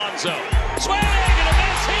Alonso, swing and a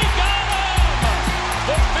miss, he got him!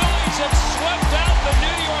 The Phillies have swept out the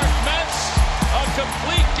New York Mets. A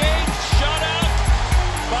complete game shutout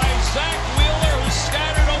by Zach Wheeler, who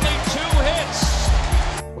scattered only 2 hits.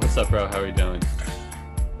 What's up, bro? How are you doing?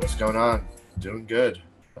 What's going on? Doing good.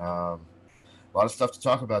 A lot of stuff to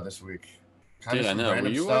talk about this week. Dude, I know.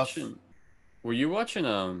 Were you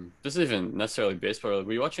watching, this isn't even necessarily baseball,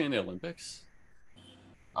 were you watching any of the Olympics?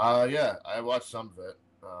 Yeah, I watched some of it.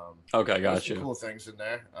 Okay, got some you. cool things in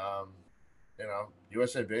there.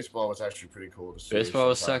 USA Baseball was actually pretty cool to see. Baseball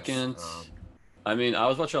was sometimes. second. I mean, I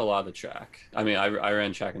was watching a lot of the track. I mean, I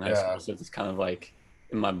ran track in high school, so it's kind of like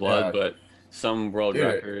in my blood, but some world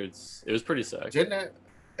records. It was pretty sick. Didn't it?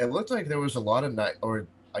 It looked like there was a lot of nights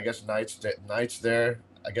there.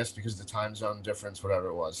 I guess because of the time zone difference, whatever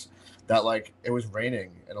it was, that like it was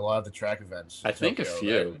raining in a lot of the track events. I think Tokyo, a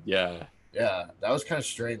few, right? yeah. Yeah, that was kind of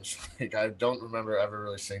strange. Like I don't remember ever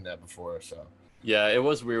really seeing that before. So Yeah, it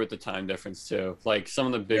was weird with the time difference too. Like some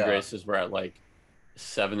of the big races were at like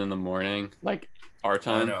 7 in, like our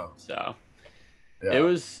time. I know. So yeah. it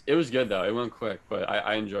was good though. It went quick, but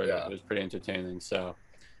I enjoyed it. Yeah. It was pretty entertaining. So,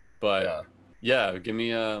 but yeah, give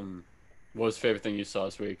me what was the favorite thing you saw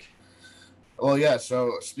this week? Well, yeah.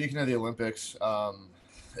 So speaking of the Olympics,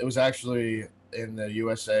 it was actually in the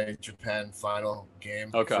USA-Japan final game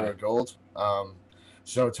for gold.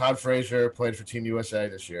 So Todd Frazier played for Team USA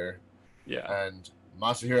this year. Yeah. And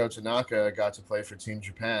Masahiro Tanaka got to play for Team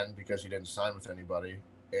Japan because he didn't sign with anybody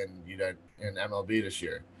in MLB this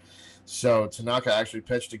year. So Tanaka actually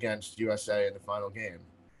pitched against USA in the final game.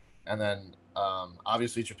 And then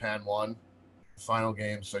obviously Japan won the final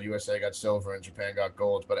game, so USA got silver and Japan got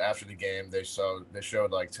gold. But after the game, they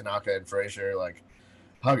showed like Tanaka and Frazier like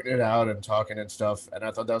hugging it out and talking and stuff. And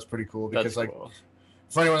I thought that was pretty cool because cool.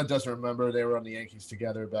 For anyone that doesn't remember, they were on the Yankees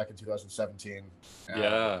together back in 2017.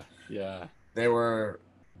 Yeah. They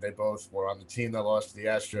both were on the team that lost to the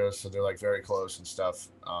Astros, so they're like very close and stuff.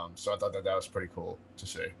 So I thought that was pretty cool to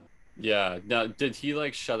see. Yeah. Now, did he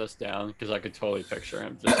like shut us down? Because I could totally picture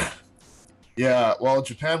him. Yeah. Well,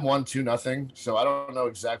 Japan won 2-0, so I don't know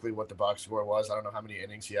exactly what the box score was. I don't know how many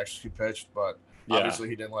innings he actually pitched, but obviously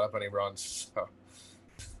he didn't let up any runs. So.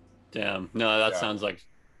 Damn. No, that sounds like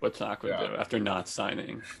what Tanaka would do after not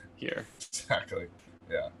signing here. Exactly.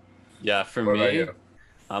 Yeah. Yeah. For me,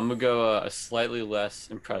 I'm gonna go a slightly less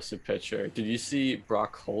impressive pitcher. Did you see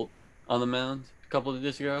Brock Holt on the mound a couple of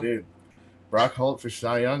days ago? Dude, Brock Holt for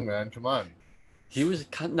Cy Young, man. Come on. He was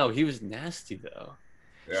nasty though.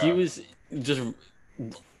 Yeah. He was just.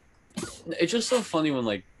 It's just so funny when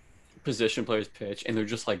like position players pitch and they're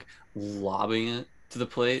just like lobbing it to the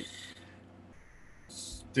plate.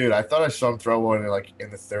 Dude, I thought I saw him throw one in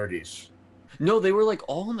the 30s. No, they were like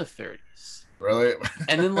all in the 30s. Really?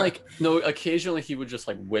 And then occasionally he would just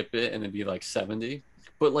like whip it and it'd be like 70.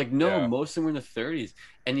 But like most of them were in the 30s,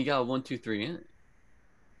 and he got 1, 2, 3 in it.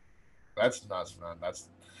 That's nuts, man. That's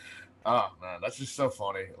just so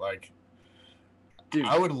funny. Like, dude,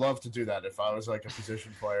 I would love to do that if I was like a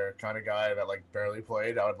position player kind of guy that like barely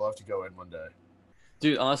played. I would love to go in one day.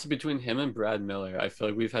 Dude, honestly, between him and Brad Miller, I feel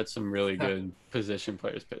like we've had some really good position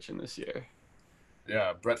players pitching this year.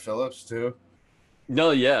 Yeah, Brett Phillips too. No,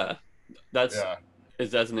 yeah, is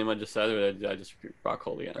that the name I just said, or did I just repeat Brock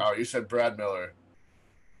Holt again? Oh, you said Brad Miller.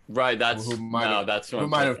 Right, who might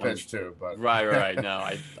have pitched too, but right. No,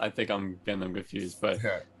 I think I'm getting them confused, but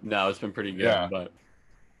no, it's been pretty good. Yeah. But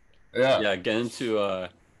yeah, getting into a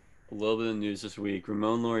little bit of news this week.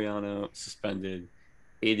 Ramon Laureano suspended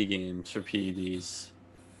 80 games for PEDs.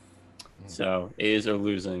 So A's are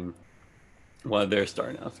losing one of their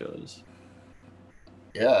starting outfielders.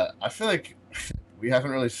 Yeah, I feel like we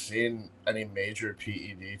haven't really seen any major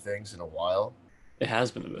PED things in a while. It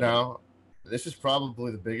has been a bit. Now, this is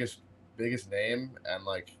probably the biggest name, and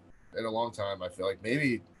like in a long time, I feel like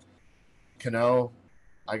maybe Cano,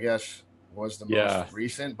 I guess, was the most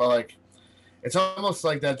recent, but like it's almost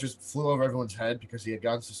like that just flew over everyone's head because he had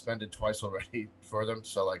gotten suspended twice already for them.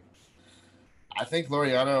 So like, I think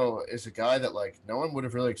Laureano is a guy that like no one would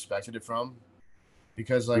have really expected it from,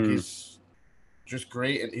 because like he's just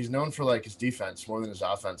great and he's known for like his defense more than his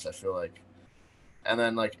offense, I feel like. And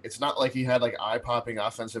then like it's not like he had like eye-popping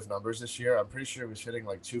offensive numbers this year. I'm pretty sure he was hitting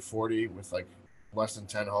like 240 with like less than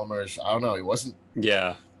 10 homers. I don't know. He wasn't.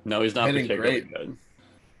 Yeah. No, he's not hitting particularly great. Good.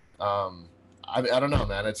 I don't know,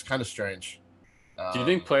 man. It's kind of strange. Do you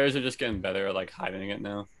think players are just getting better at like hiding it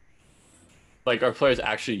now? Like, are players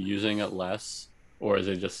actually using it less, or is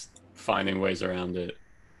it just finding ways around it?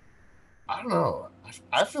 I don't know.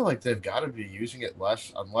 I feel like they've got to be using it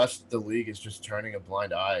less, unless the league is just turning a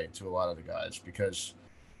blind eye to a lot of the guys, because,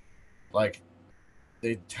 like,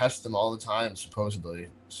 they test them all the time, supposedly.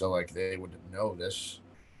 So, like, they would know this.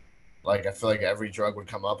 Like, I feel like every drug would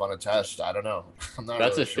come up on a test. I don't know. I'm not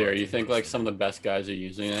That's really a sure. theory. You think like some of the best guys are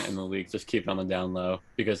using it in the league, just keep it on the down low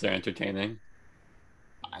because they're entertaining?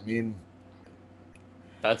 I mean,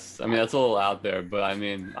 that's a little out there, but I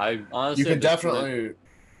mean, I honestly you could definitely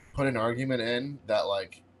put an argument in that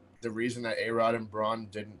like the reason that A-Rod and Braun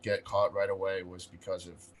didn't get caught right away was because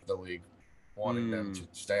of the league wanting them to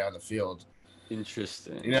stay on the field.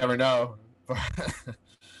 Interesting. You never know.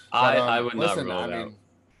 I would listen, not rule it out.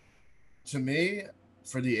 To me,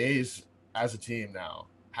 for the A's as a team now,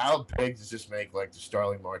 how big does this make like the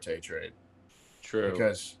Starling Marte trade? True.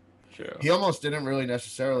 Because he almost didn't really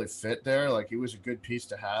necessarily fit there. Like he was a good piece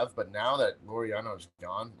to have, but now that Laureano's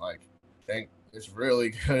gone, like I think it's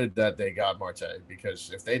really good that they got Marte,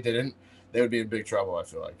 because if they didn't, they would be in big trouble, I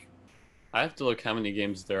feel like. I have to look how many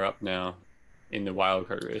games they're up now in the wild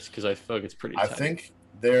card race, because I feel like it's pretty tight. I think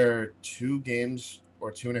they're 2 games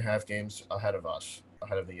or 2.5 games ahead of us,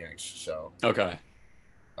 ahead of the Yanks. So okay,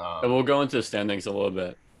 and we'll go into the standings a little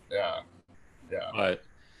bit. Yeah. But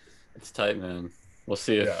it's tight, man. We'll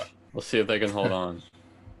see if they can hold on.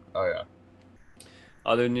 Oh yeah.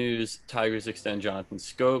 Other news: Tigers extend Jonathan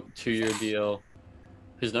Scope 2-year deal.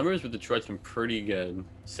 His numbers with Detroit's been pretty good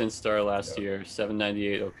since start last year.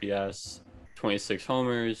 798 OPS, 26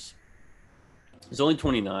 homers. He's only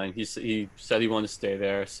 29. He said he wanted to stay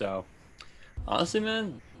there. So honestly,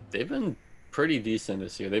 man, they've been pretty decent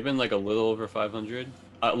this year. They've been like a little over 500,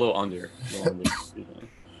 a little under. Excuse me.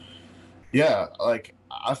 Yeah, like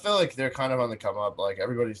I feel like they're kind of on the come up. Like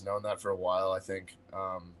everybody's known that for a while. I think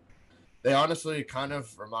they honestly kind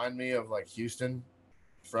of remind me of like Houston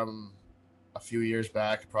from a few years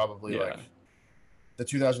back, probably like the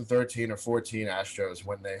 2013 or 14 Astros,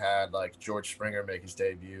 when they had like George Springer make his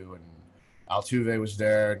debut and Altuve was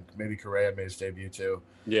there, and maybe Correa made his debut too.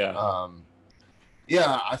 Yeah.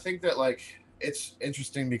 I think that like it's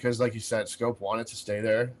interesting because, like you said, Scope wanted to stay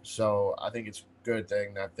there, so I think it's a good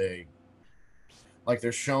thing that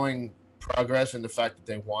they're showing progress in the fact that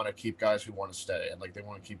they want to keep guys who want to stay, and like they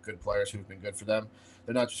want to keep good players who've been good for them.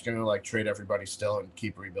 They're not just going to like trade everybody still and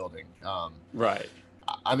keep rebuilding. Right.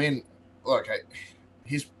 I mean, look,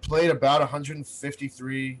 he's played about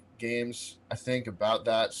 153 games, I think, about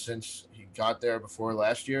that since he got there before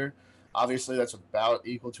last year. Obviously, that's about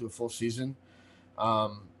equal to a full season. I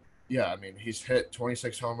mean, he's hit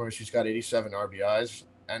 26 homers. He's got 87 RBIs.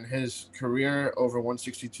 And his career over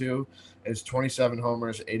 162 is 27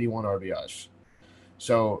 homers, 81 RBIs.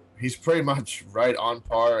 So he's pretty much right on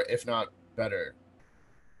par, if not better,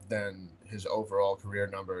 than his overall career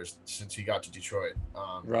numbers since he got to Detroit.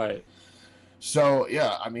 Right. So,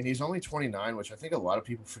 yeah, I mean, he's only 29, which I think a lot of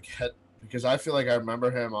people forget, because I feel like I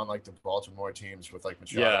remember him on, like, the Baltimore teams with, like,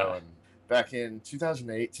 Machado. And back in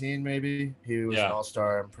 2018, maybe, he was an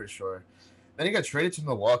all-star, I'm pretty sure. Then he got traded to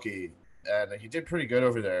Milwaukee, and he did pretty good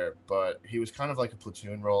over there, but he was kind of like a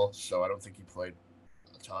platoon role, so I don't think he played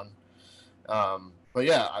a ton. But,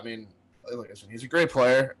 yeah, I mean, listen, he's a great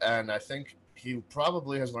player, and I think he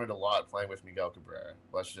probably has learned a lot playing with Miguel Cabrera.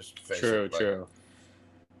 Let's just face it. True.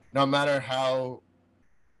 No matter how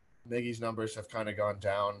Miggy's numbers have kind of gone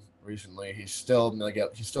down recently, he's still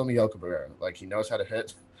Miguel Cabrera. Like, he knows how to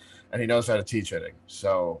hit, and he knows how to teach hitting.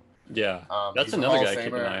 So that's another guy to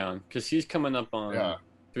keep an eye on, because he's coming up on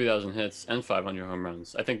 3,000 hits and 500 home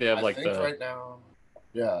runs. I think they have right now.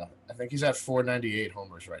 Yeah, I think he's at 498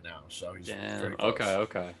 homers right now. So he's pretty close.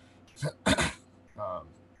 Okay.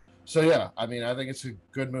 So yeah, I mean, I think it's a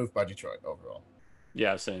good move by Detroit overall.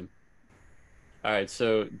 Yeah, same. All right,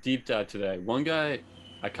 so deep dive today. One guy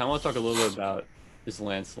I kind of want to talk a little bit about is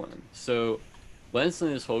Lance Lynn. So Lance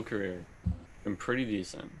Lynn, his whole career, been pretty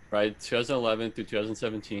decent, right? 2011 through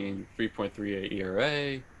 2017, 3.38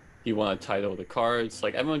 ERA. He won a title with the Cards.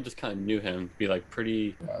 Like, everyone just kind of knew him to be like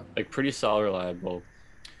pretty solid, reliable.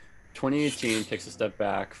 2018 takes a step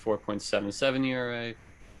back, 4.77 ERA.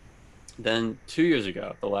 Then 2 years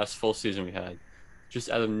ago, the last full season we had, just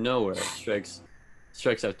out of nowhere, strikes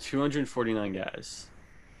out 249 guys.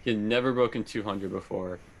 He had never broken 200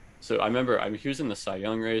 before. So I remember, he was in the Cy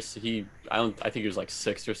Young race. I think he was like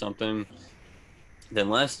 6th or something. Then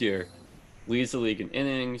last year, leads the league in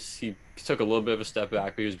innings. He took a little bit of a step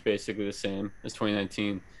back, but he was basically the same as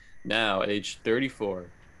 2019. Now, at age 34,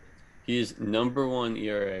 he is #1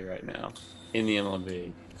 ERA right now in the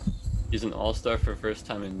MLB. He's an all-star for the first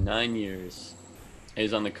time in 9 years. And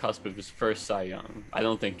he's on the cusp of his first Cy Young. I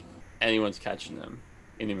don't think anyone's catching him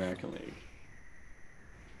in the American League.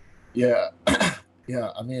 Yeah.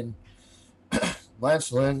 I mean,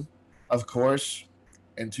 Lance Lynn, of course,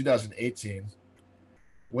 in 2018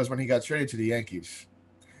 was when he got traded to the Yankees.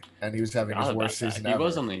 and he was having his worst season He ever.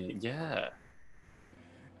 was only, yeah.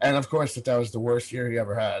 And of course, that was the worst year he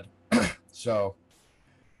ever had. So,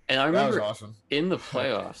 and I remember that was awesome. In the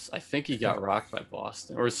playoffs, I think he got rocked by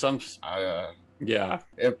Boston or some. Yeah,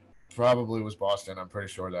 it probably was Boston. I'm pretty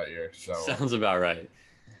sure that year. So sounds about right.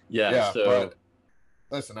 Yeah. So, but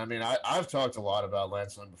listen, I mean, I've talked a lot about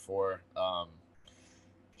Lance Lynn before.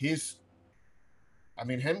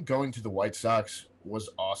 Him going to the White Sox was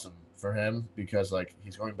awesome for him because like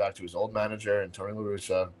he's going back to his old manager and Tony La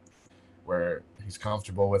Russa, where he's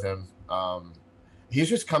comfortable with him. He's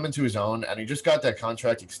just coming to his own, and he just got that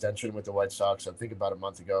contract extension with the White Sox. I think about a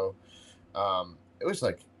month ago. It was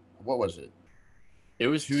like, what was it? It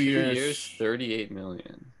was 2 years, $38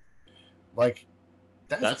 million. Like,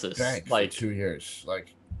 that's a bank for 2 years.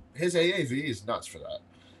 Like, his AAV is nuts for that.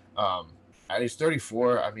 And he's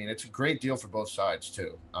 34. I mean, it's a great deal for both sides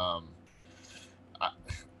too.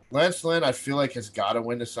 Lance Lynn, I feel like has got to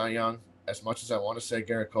win the Cy Young. As much as I want to say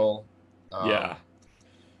Garrett Cole. Yeah.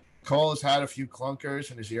 Cole has had a few clunkers,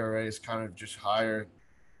 and his ERA is kind of just higher.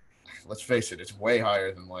 Let's face it, it's way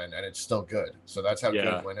higher than Lynn, and it's still good. So that's how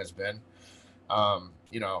good Lynn has been. I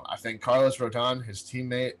think Carlos Rodon, his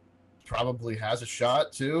teammate, probably has a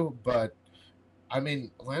shot too. But, I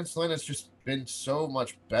mean, Lance Lynn has just been so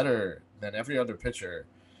much better than every other pitcher.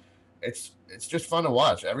 It's just fun to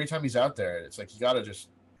watch. Every time he's out there, it's like you got to just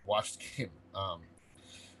watch the game.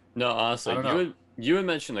 No, honestly, you had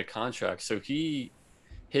mentioned the contract. So if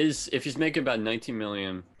he's making about $19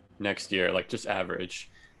 million next year, like just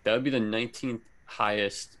average, that would be the 19th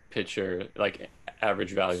highest pitcher, like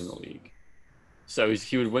average value in the league. So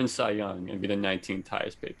he would win Cy Young and be the 19th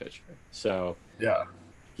highest paid pitcher. So yeah,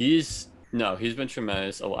 he's been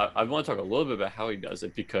tremendous. I want to talk a little bit about how he does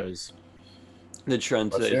it because the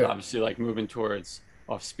trend today is obviously like moving towards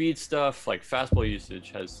off-speed stuff. Like fastball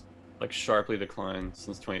usage has like sharply declined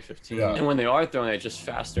since 2015, and when they are throwing it just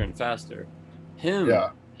faster and faster,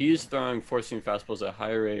 he's throwing four-seam fastballs at a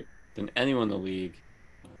higher rate than anyone in the league,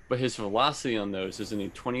 but his velocity on those is in the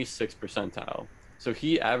 26th percentile. So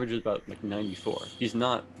he averages about like 94. He's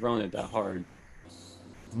not throwing it that hard.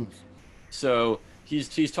 So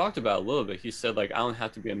he's talked about a little bit. He said like I don't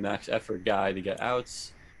have to be a max effort guy to get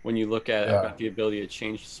outs. When you look at the ability to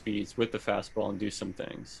change speeds with the fastball and do some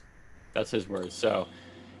things, that's his words. So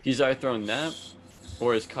he's either throwing that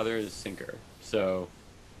or his cutter is sinker. So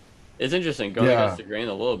it's interesting going against the grain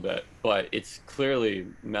a little bit, but it's clearly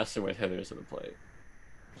messing with hitters at the plate.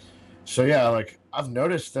 So like I've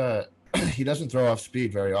noticed that he doesn't throw off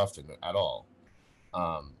speed very often at all.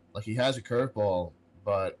 Like he has a curveball,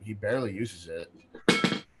 but he barely uses it.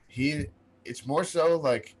 It's more so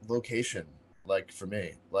like location. Like for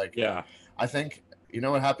me, like I think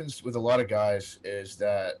what happens with a lot of guys is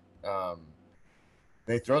that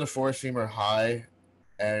they throw the four-seamer high,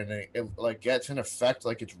 and it like gets an effect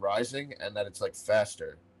like it's rising, and that it's like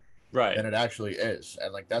faster, right? Than it actually is,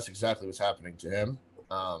 and like that's exactly what's happening to him.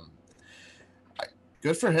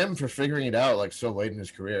 Good for him for figuring it out like so late in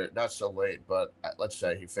his career. Not so late, but let's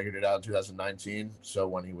say he figured it out in 2019. So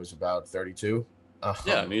when he was about 32. I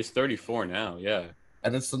mean he's 34 now. Yeah.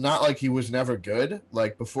 And it's not like he was never good.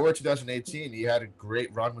 Like before 2018, he had a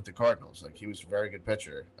great run with the Cardinals. Like he was a very good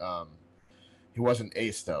pitcher. He wasn't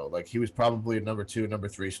ace though. Like he was probably a number 2, number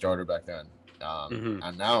 3 starter back then.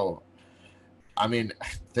 And now, I mean,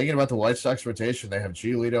 thinking about the White Sox rotation, they have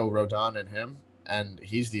Giolito, Rodon, and him, and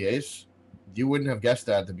he's the ace. You wouldn't have guessed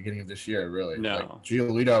that at the beginning of this year, really. No. Like,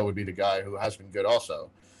 Giolito would be the guy who has been good also.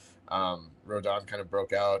 Rodon kind of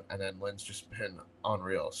broke out, and then Lynn's just been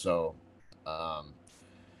unreal. So.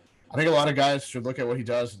 I think a lot of guys should look at what he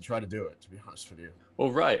does and try to do it, to be honest with you. Well,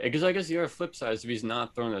 right. Because I guess the other flip side is if he's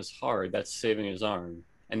not throwing as hard, that's saving his arm.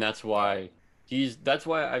 And that's why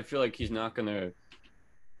I feel like he's not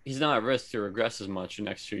at risk to regress as much in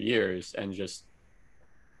the next few years and just,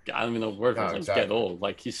 I don't even know the word for it, get old.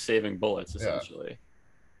 Like he's saving bullets, essentially.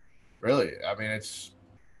 Really? I mean, it's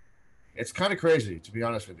kind of crazy, to be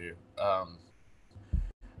honest with you.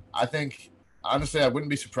 I think, honestly, I wouldn't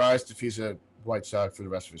be surprised if he's a White Sox for the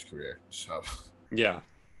rest of his career. So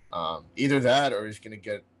either that or he's going to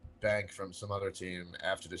get banked from some other team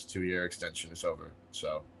after this 2-year extension is over.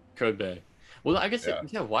 So could be. Well, I guess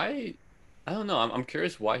why? I don't know. I'm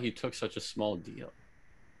curious why he took such a small deal.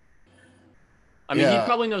 I mean, he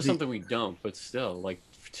probably knows something we don't, but still, like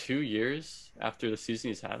 2 years after the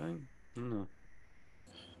season he's having, I don't know.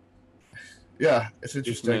 Yeah, it's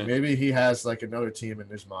interesting. Maybe he has like another team in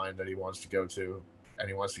his mind that he wants to go to. And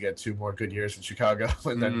he wants to get 2 more good years in Chicago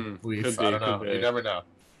and then leave. I don't know. You never know.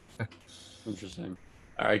 Interesting.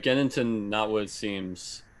 All right, get into not what it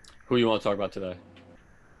seems. Who you want to talk about today?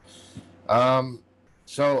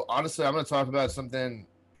 So honestly, I'm going to talk about something.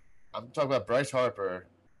 I'm talking about Bryce Harper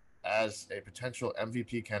as a potential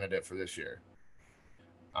MVP candidate for this year.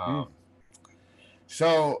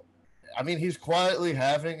 So, I mean, he's quietly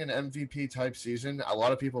having an MVP type season. A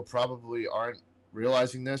lot of people probably aren't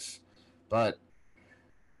realizing this, but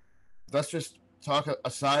let's just talk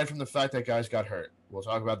aside from the fact that guys got hurt. We'll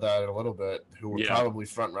talk about that in a little bit, who were probably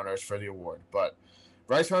front runners for the award. But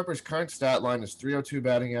Bryce Harper's current stat line is 302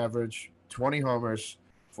 batting average, 20 homers,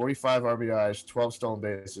 45 RBIs, 12 stolen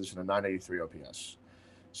bases, and a 983 OPS.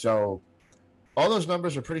 So all those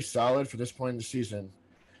numbers are pretty solid for this point in the season.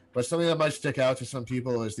 But something that might stick out to some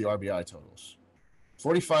people is the RBI totals.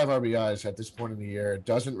 45 RBIs at this point in the year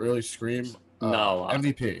doesn't really scream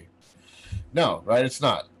MVP. No, right? It's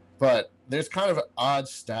not. But there's kind of an odd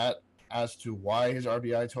stat as to why his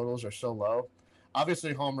RBI totals are so low.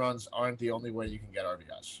 Obviously, home runs aren't the only way you can get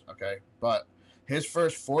RBIs, okay? But his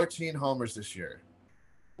first 14 homers this year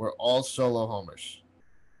were all solo homers.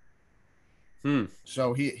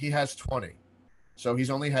 So he has 20. So he's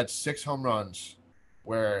only had 6 home runs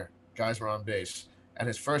where guys were on base, and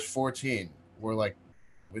his first 14 were like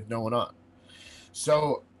with no one on.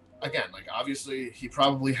 So again, like obviously he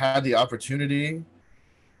probably had the opportunity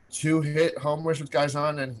to hit homers with guys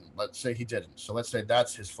on, and let's say he didn't. So let's say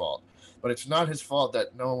that's his fault. But it's not his fault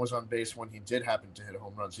that no one was on base when he did happen to hit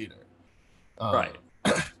home runs either. Right.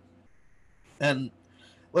 And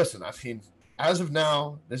listen, I mean, as of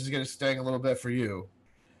now, this is going to sting a little bit for you.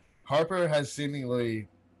 Harper has seemingly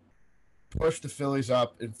pushed the Phillies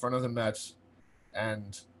up in front of the Mets,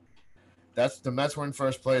 and the Mets were in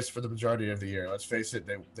first place for the majority of the year. Let's face it,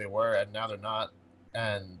 they were, and now they're not.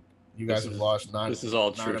 And you guys have lost 9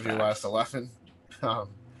 of your last 11.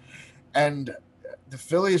 And the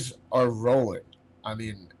Phillies are rolling. I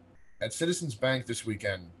mean, at Citizens Bank this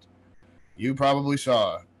weekend, you probably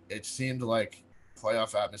saw it seemed like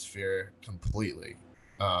playoff atmosphere completely.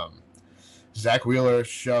 Zach Wheeler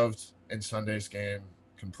shoved in Sunday's game.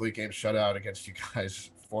 Complete game shutout against you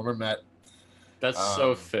guys, former Met. That's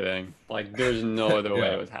so fitting. Like, there's no other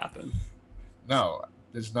way it would happen. No,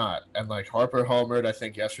 there's not. And, like, Harper homered, I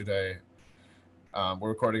think, yesterday. We're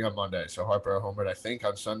recording on Monday, so Harper homered, I think,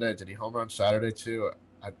 on Sunday. Did he homer on Saturday, too?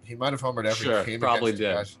 He might have homered every game. Probably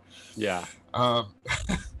did. Guys. Yeah.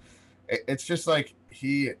 It's just like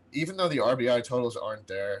even though the RBI totals aren't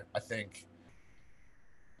there, I think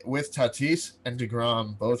with Tatis and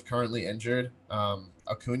DeGrom both currently injured,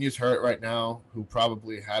 Acuna's hurt right now, who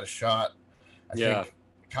probably had a shot. I think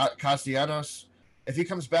Castellanos, if he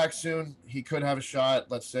comes back soon, he could have a shot.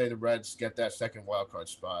 Let's say the Reds get that second wild card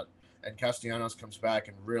spot, and Castellanos comes back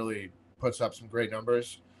and really puts up some great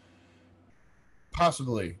numbers.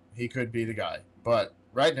 Possibly, he could be the guy. But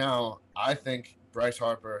right now, I think Bryce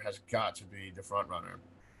Harper has got to be the front runner,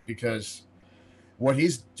 because what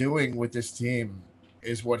he's doing with this team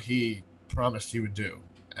is what he promised he would do.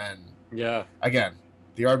 And again,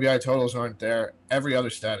 the RBI totals aren't there. Every other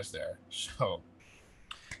stat is there. So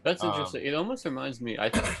that's interesting. It almost reminds me,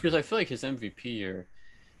 because I feel like his MVP year,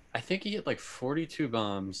 I think he hit like 42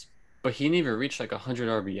 bombs, but he didn't even reach like 100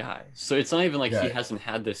 RBIs. So it's not even like he hasn't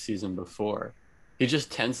had this season before. He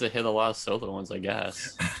just tends to hit a lot of solo ones, I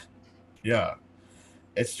guess. Yeah.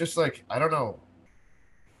 It's just like, I don't know.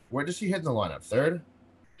 Where does he hit in the lineup? Third?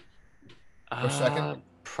 Or second?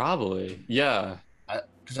 Probably. Yeah.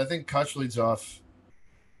 Because I think Kutch leads off.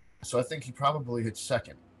 So I think he probably hits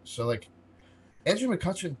second. So, like, Andrew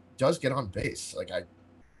McCutchen does get on base. Like,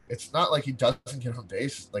 it's not like he doesn't get on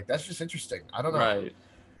base. Like, that's just interesting. I don't know. Right.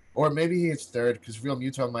 Or maybe he hits third because Real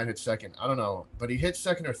Muto might hit second. I don't know. But he hits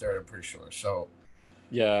second or third, I'm pretty sure. So.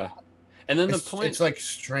 Yeah. And then it's like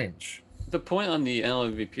strange. The point on the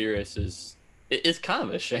NL MVP race is it's kind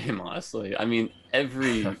of a shame, honestly. I mean,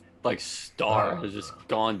 every like star has just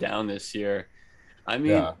gone down this year. I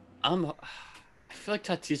mean, I feel like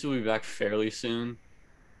Tatis will be back fairly soon,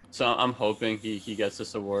 so I'm hoping he gets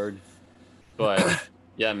this award. But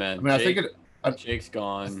yeah, man. I mean, Jake's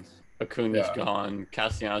gone, Acuna's gone,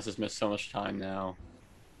 Castellanos has missed so much time now.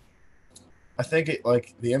 I think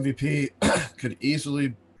the MVP could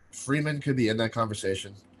easily, Freeman could be in that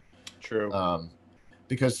conversation. True.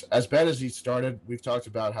 Because as bad as he started, we've talked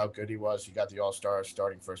about how good he was. He got the All-Star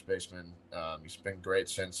starting first baseman. He's been great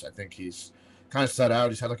since. I think he's kind of set out.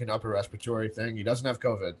 He's had like an upper respiratory thing. He doesn't have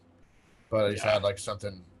COVID, but he's had like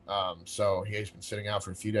something. So he's been sitting out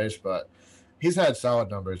for a few days, but he's had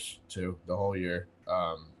solid numbers too the whole year.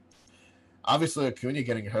 Obviously, Acuna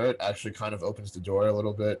getting hurt actually kind of opens the door a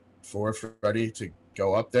little bit for Freddie to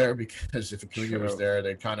go up there, because if Acuna was there,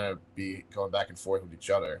 they'd kind of be going back and forth with each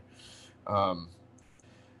other.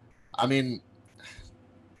 I mean,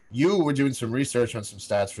 you were doing some research on some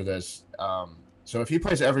stats for this. So if he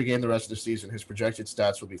plays every game the rest of the season, his projected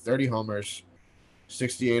stats will be 30 homers,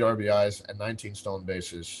 68 RBIs, and 19 stolen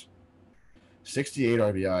bases. 68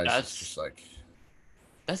 RBIs is just like...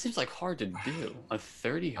 That seems like hard to do.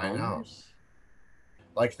 30 homers? I know.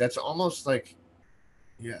 Like, that's almost like...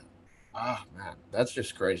 Yeah. Ah, man. That's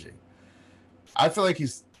just crazy. I feel like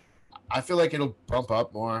it'll bump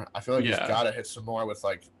up more. I feel like he's got to hit some more with,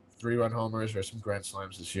 like, 3-run homers or some grand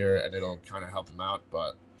slams this year, and it'll kind of help him out,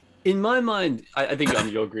 but... In my mind, I think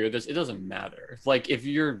you'll agree with this. It doesn't matter. Like, if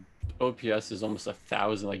your OPS is almost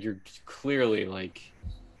 1,000, like, you're clearly, like...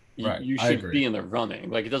 You should be in the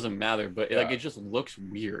running. Like, it doesn't matter, but like, it just looks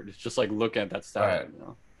weird. It's just like looking at that stat right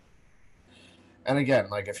now. And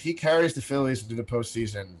again, like, if he carries the Phillies into the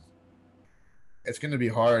postseason, it's going to be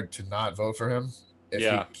hard to not vote for him if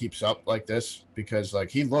he keeps up like this, because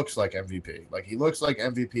like he looks like MVP. Like, he looks like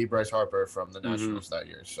MVP Bryce Harper from the Nationals that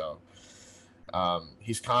year. So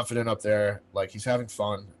he's confident up there. Like, he's having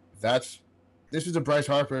fun. This is a Bryce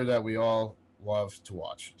Harper that we all love to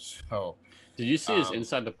watch. So. Did you see his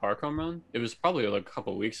inside the park home run? It was probably like a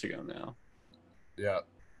couple weeks ago now. Yeah.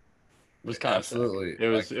 It was kind of absolutely. It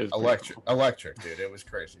was electric, dude. It was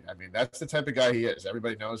crazy. I mean, that's the type of guy he is.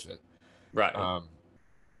 Everybody knows it. Right.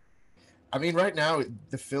 I mean, right now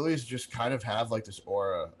the Phillies just kind of have like this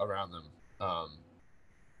aura around them.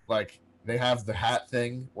 Like, they have the hat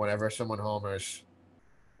thing whenever someone homers.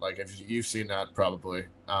 Like, if you've seen that, probably.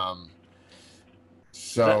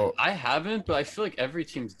 So I haven't, but I feel like every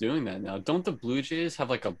team's doing that now. Don't the Blue Jays have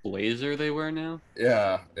like a blazer they wear now?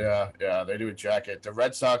 Yeah. They do a jacket. The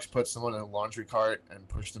Red Sox put someone in a laundry cart and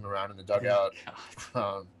push them around in the dugout.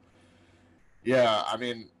 Yeah, I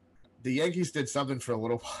mean, the Yankees did something for a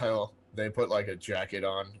little while. They put like a jacket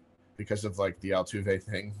on because of like the Altuve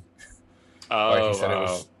thing. Like, he said it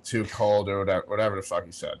was too cold or whatever the fuck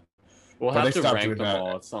he said. We'll have to rank them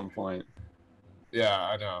all at some point. Yeah,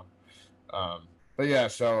 I know. But yeah,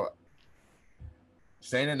 so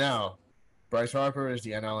saying it now, Bryce Harper is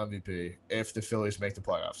the NL MVP if the Phillies make the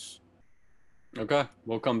playoffs. Okay,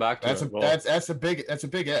 we'll come back to that's a big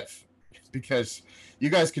if, because you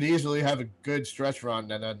guys could easily have a good stretch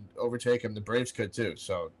run and then overtake him. The Braves could too.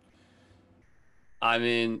 So, I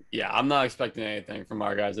mean, yeah, I'm not expecting anything from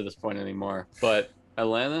our guys at this point anymore. But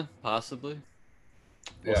Atlanta, possibly.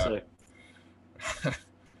 We'll see.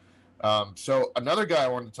 So another guy I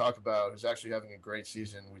wanted to talk about who's actually having a great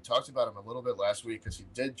season. We talked about him a little bit last week because he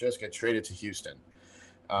did just get traded to Houston.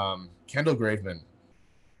 Kendall Graveman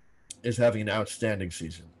is having an outstanding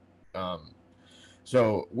season.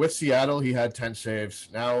 So with Seattle, he had 10 saves.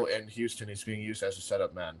 Now in Houston, he's being used as a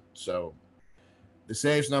setup man. So the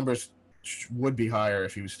saves numbers would be higher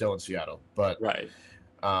if he was still in Seattle. But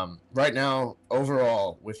right now,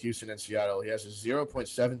 overall, with Houston and Seattle, he has a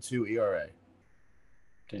 0.72 ERA.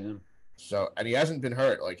 Damn. So, and he hasn't been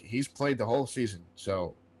hurt. Like, he's played the whole season.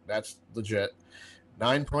 So that's legit.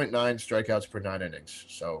 9.9 strikeouts per 9 innings.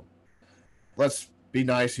 So let's be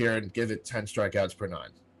nice here and give it 10 strikeouts per 9.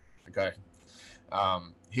 Okay.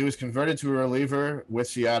 He was converted to a reliever with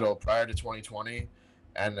Seattle prior to 2020,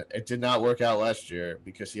 and it did not work out last year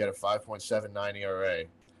because he had a 5.79 ERA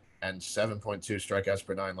and 7.2 strikeouts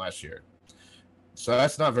per 9 last year. So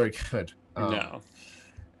that's not very good. No.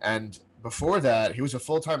 And before that, he was a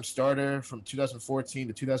full-time starter from 2014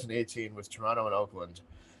 to 2018 with Toronto and Oakland.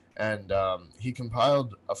 And he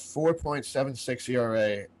compiled a 4.76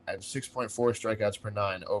 ERA and 6.4 strikeouts per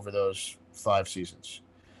 9 over those 5 seasons.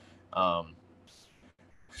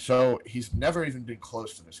 So he's never even been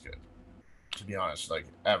close to this good, to be honest, like,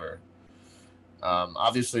 ever.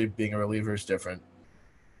 Obviously, being a reliever is different,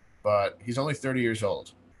 but he's only 30 years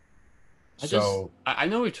old. I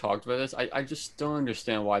know we talked about this. I just don't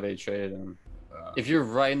understand why they traded him. If you're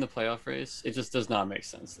right in the playoff race, it just does not make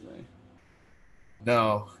sense to me.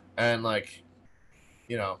 No, and like,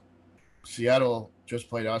 you know, Seattle just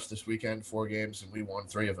played us this weekend, 4 games, and we won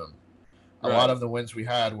 3 of them. A lot of the wins we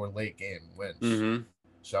had were late game wins. Mm-hmm.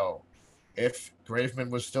 So if Graveman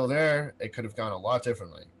was still there, it could have gone a lot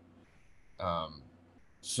differently.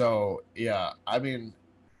 So yeah, I mean,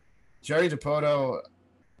 Jerry Dipoto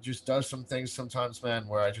just does some things sometimes, man,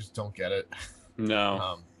 where I just don't get it.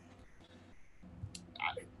 No.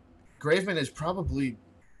 Graveman is probably,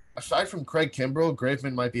 aside from Craig Kimbrell,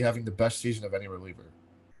 Graveman might be having the best season of any reliever.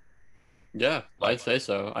 Yeah, I'd say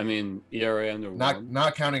so. I mean, ERA under 1.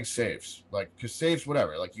 Not counting saves. Like, because saves,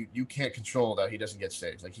 whatever. Like, you can't control that he doesn't get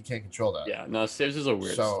saves. Like, he can't control that. Yeah, no, saves is a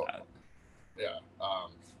weird stat. Yeah.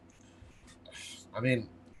 I mean,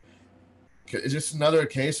 is this another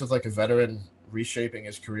case of, like, a veteran reshaping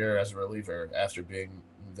his career as a reliever after being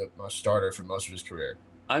the starter for most of his career?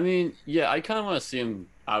 I mean, yeah, I kind of want to see him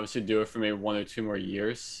obviously do it for maybe 1 or 2 more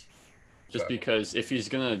years, just Okay. because if he's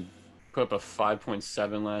gonna put up a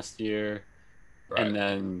 5.7 last year, Right. and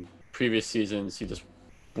then previous seasons he just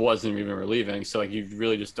wasn't even relieving, so like you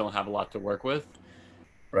really just don't have a lot to work with.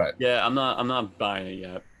 Right. Yeah, I'm not buying it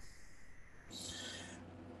yet.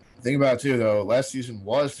 Think about it too, though. Last season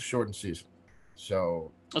was the shortened season,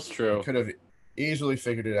 so That's he true. could have easily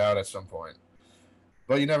figured it out at some point.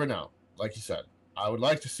 But you never know. Like you said, I would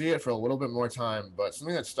like to see it for a little bit more time. But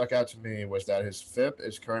something that stuck out to me was that his FIP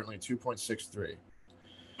is currently 2.63,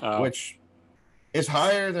 Oh, which is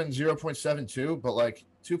higher than 0.72. But like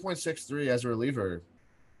 2.63 as a reliever,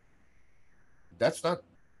 that's not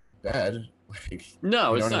bad. Like, no, you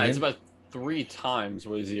know it's what I not. It's mean? about 3 times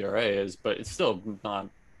what his ERA is, but it's still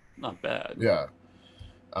not bad. Yeah.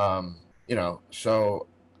 Um, so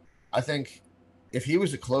I think if he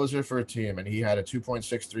was a closer for a team and he had a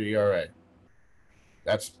 2.63 ERA,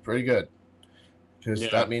 that's pretty good because Yeah.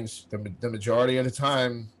 that means the majority of the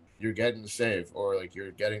time you're getting the save or like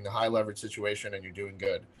you're getting the high leverage situation and you're doing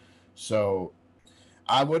good. So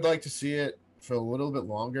I would like to see it for a little bit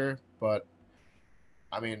longer, but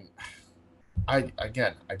I mean, I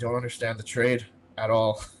don't understand the trade at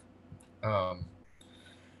all. Um,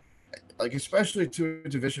 like especially to a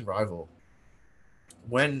division rival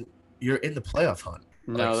when you're in the playoff hunt.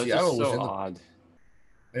 Like No, that's just Seattle was so in the odd.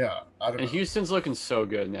 I don't And know. Houston's looking so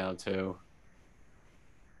good now too,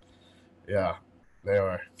 Yeah, they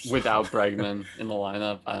are. So without Bregman in the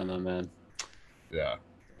lineup. I don't know, man. yeah.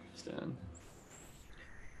 Understand.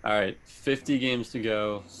 All right, 50 games to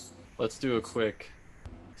go. Let's do a quick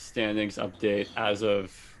standings update as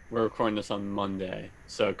of we're recording this on Monday,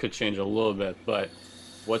 so it could change a little bit. But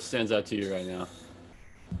what stands out to you right now?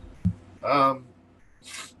 Um,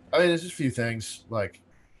 I mean, there's just a few things. Like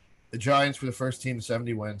the Giants were the first team to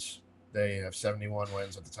 70 wins. They have 71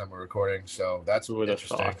 wins at the time we're recording, so that's Who would have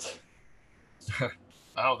interesting. thought?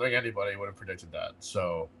 I don't think anybody would have predicted that.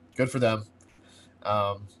 So good for them.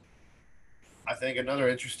 Um, I think another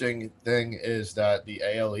interesting thing is that the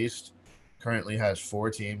AL East currently has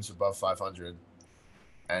 4 teams above 500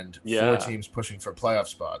 and four Yeah, teams pushing for playoff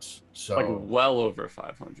spots. like So, well over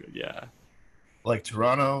 500. Yeah. like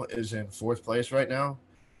Toronto is in fourth place right now,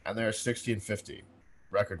 and they're 60-50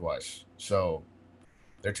 record wise. So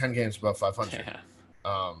they're 10 games above 500. Damn.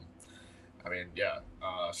 I mean, yeah.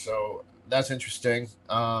 So that's interesting.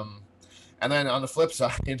 And then on the flip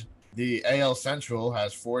side, the AL Central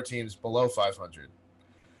has 4 teams below 500.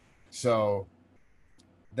 So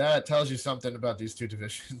that tells you something about these two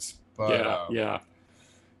divisions. But Yeah. Yeah.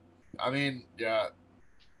 I mean, yeah,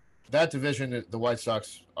 that division, the White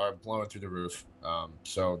Sox are blowing through the roof.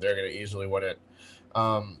 So they're going to easily win it.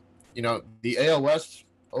 The AL West,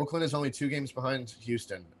 Oakland is only 2 games behind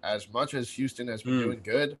Houston. As much as Houston has been doing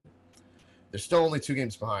good, they're still only 2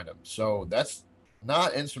 games behind them. So that's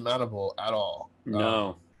not insurmountable at all.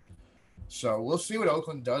 No. So we'll see what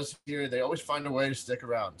Oakland does here. They always find a way to stick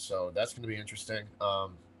around. So that's going to be interesting.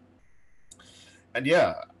 And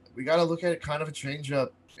yeah, we got to look at kind of a change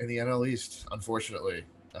up in the NL East, unfortunately,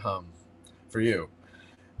 for you.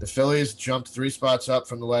 The Phillies jumped 3 spots up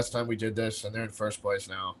from the last time we did this, and they're in first place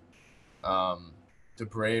now. The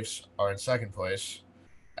Braves are in second place,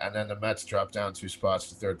 and then the Mets dropped down 2 spots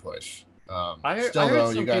to third place. I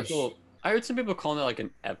heard some people calling it like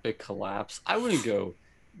an epic collapse. I wouldn't go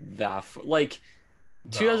that far. Like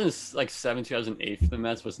 2007, 2008 for the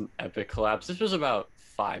Mets was an epic collapse. This was about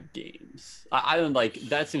 5 games. I don't like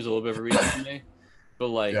that. Seems a little bit of a reach to me, but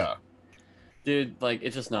like, yeah, dude, like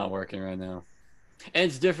it's just not working right now. And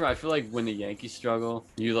it's different. I feel like when the Yankees struggle,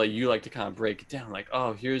 you like to kind of break it down. Like,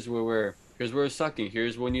 oh, here's where we're sucking.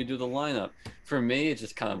 Here's when you do the lineup. For me, it's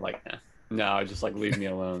just kind of like, no, just like leave me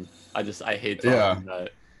alone. I hate talking about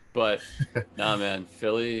it. But nah, man,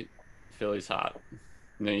 Philly's hot.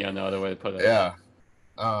 No other way to put it. Yeah.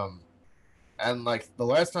 And like the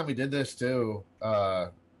last time we did this too,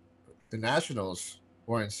 the Nationals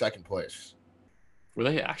were in second place. Were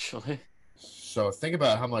they actually? So think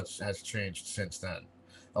about how much has changed since then.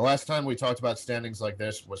 The last time we talked about standings like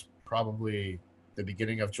this was probably the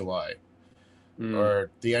beginning of July or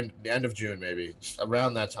the end of June, maybe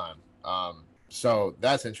around that time. So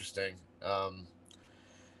that's interesting.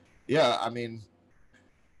 Yeah, I mean,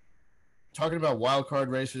 talking about wild card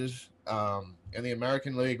races in the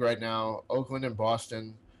American League right now, Oakland and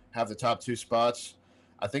Boston have the top 2 spots.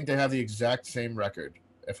 I think they have the exact same record,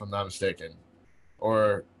 if I'm not mistaken,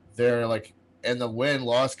 or they're like in the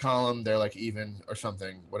win-loss column, they're like even or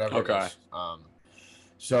something, whatever it is.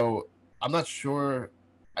 So I'm not sure.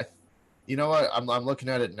 You know what? I'm looking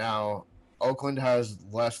at it now. Oakland has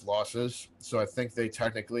less losses, so I think they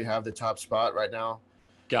technically have the top spot right now.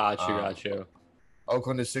 Got you.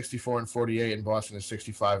 Oakland is 64-48, and Boston is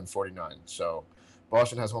 65-49. So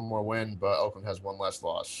Boston has one more win, but Oakland has one less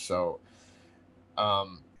loss. So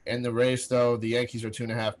in the race, though, the Yankees are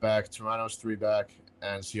 2.5 back, Toronto's 3 back,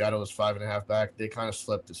 and Seattle is 5.5 back. They kind of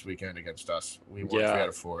slipped this weekend against us. We won 3 out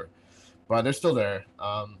of 4, but they're still there.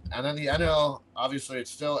 And then the NL, obviously,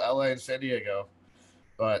 it's still LA and San Diego,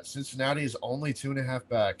 but Cincinnati is only 2.5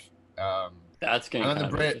 back. That's getting kind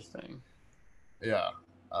of interesting. Yeah.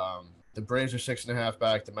 The Braves are 6.5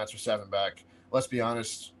 back. The Mets are 7 back. Let's be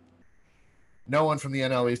honest. No one from the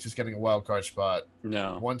NL East is getting a wild card spot.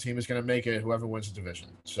 No. One team is going to make it, whoever wins the division.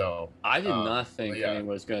 So I did not think anyone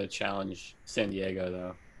was going to challenge San Diego,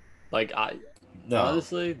 though. Like,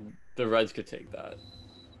 honestly, the Reds could take that.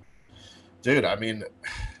 Dude, I mean,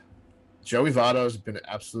 Joey Votto has been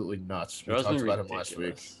absolutely nuts. We talked about him last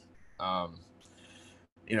week. I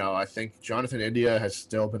think Jonathan India has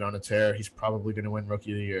still been on a tear. He's probably going to win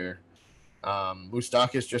Rookie of the Year.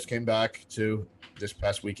 Moustakas just came back to this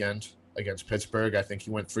past weekend against Pittsburgh. I think he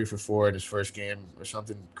went 3 for 4 in his first game or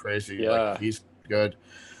something crazy. Yeah. Like, he's good.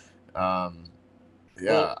 I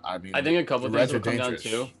mean, I think a couple of things will come down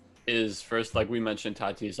to is first, like we mentioned,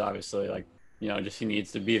 Tatis obviously, just he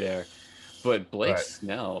needs to be there. But Blake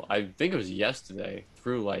Snell, I think it was yesterday,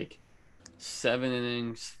 threw like 7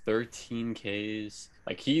 innings, 13 Ks.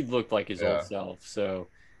 Like, he looked like his old self. So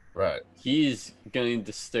he's going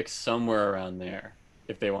to stick somewhere around there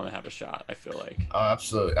if they want to have a shot, I feel like. Oh,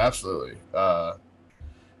 absolutely. I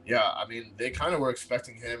mean, they kind of were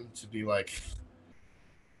expecting him to be like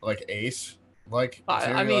ace. I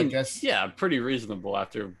guess. Yeah, pretty reasonable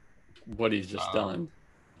after what he's just done.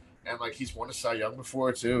 And, he's won a Cy Young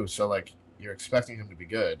before, too. So, you're expecting him to be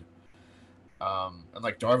good. And,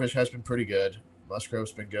 Darvish has been pretty good.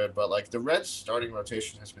 Musgrove's been good. But, the Reds' starting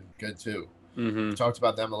rotation has been good, too. Mm-hmm. We talked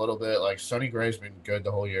about them a little bit. Sonny Gray's been good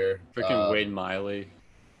the whole year. Freaking Wade Miley.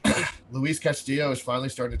 Luis Castillo is finally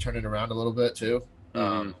starting to turn it around a little bit, too.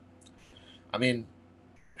 Mm-hmm. I mean,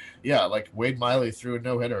 Wade Miley threw a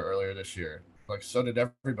no-hitter earlier this year. So did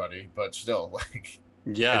everybody. But still,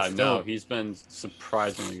 he's been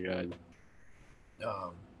surprisingly good.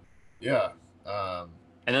 And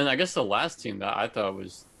then I guess the last team that I thought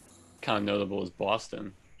was kind of notable was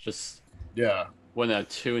Boston. Went at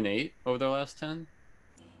 2-8 over their last 10.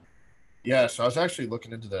 Yeah, so I was actually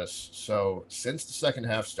looking into this. So since the second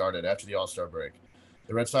half started after the All-Star break,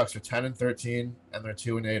 the Red Sox are 10-13 and they're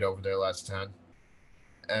 2-8 over their last 10.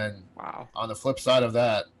 And on the flip side of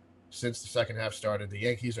that, since the second half started, the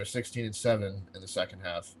Yankees are 16-7 in the second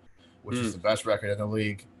half, which is the best record in the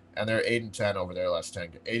league, and they're 8-10 over their last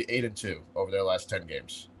 8-2 over their last 10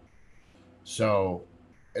 games. So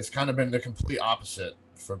it's kind of been the complete opposite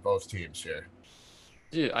for both teams here.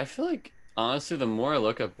 Dude, I feel like, honestly, the more I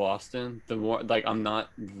look at Boston, the more, I'm not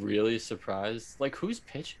really surprised. Who's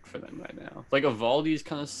pitching for them right now? Evaldi's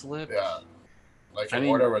kind of slipped. Yeah.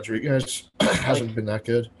 Eduardo Rodriguez hasn't been that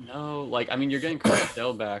good. No, you're getting Chris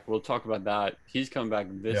Sale back. We'll talk about that. He's coming back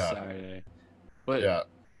this Saturday. But,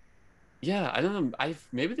 I don't know.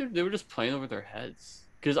 Maybe they were just playing over their heads.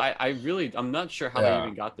 Because I'm not sure how they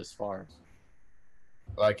even got this far.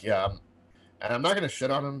 And I'm not going to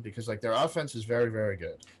shit on them because, their offense is very, very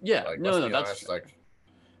good. Yeah, that's honest,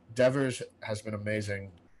 Devers has been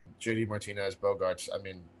amazing. JD Martinez, Bogarts,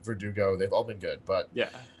 Verdugo, they've all been good. But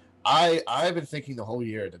I've been thinking the whole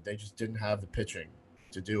year that they just didn't have the pitching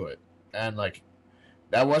to do it. And,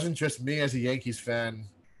 that wasn't just me as a Yankees fan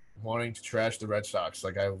wanting to trash the Red Sox.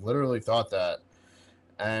 I literally thought that.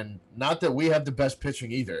 And not that we have the best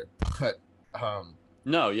pitching either, but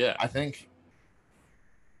I think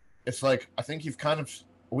it's I think we've kind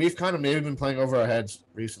of maybe been playing over our heads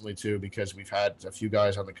recently too, because we've had a few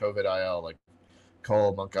guys on the COVID IL,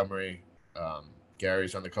 Cole, Montgomery,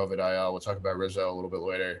 Gary's on the COVID IL. We'll talk about Rizzo a little bit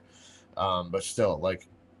later. But still,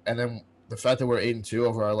 and then the fact that we're 8-2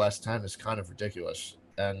 over our last 10 is kind of ridiculous.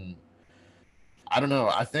 And I don't know.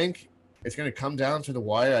 I think it's going to come down to the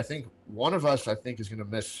wire. I think one of us, is going to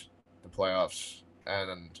miss the playoffs.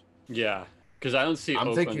 And yeah, because I don't see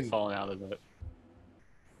Oakland falling out of it.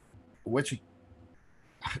 Which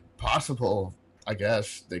possible, I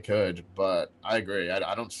guess they could, but I agree.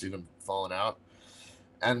 I don't see them falling out.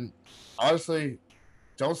 And honestly,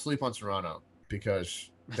 don't sleep on Toronto because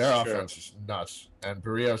their offense is nuts. And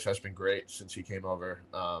Barrios has been great since he came over.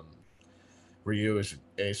 Ryu is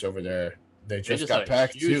ace over there. They just got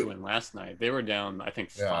back a huge win last night. They were down, I think,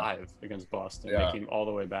 5 against Boston. They came all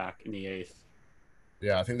the way back in the 8th.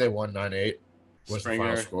 Yeah, I think they won 9-8. Was Springer the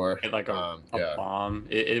final score. Hit a bomb.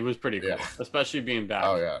 It was pretty cool, especially being back.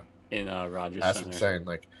 Oh, yeah. in Rogers That's Center. insane.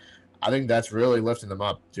 Like, I think that's really lifting them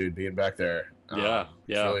up, dude. Being back there, Yeah.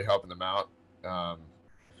 it's really helping them out.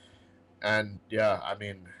 And yeah, I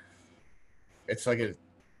mean, it's like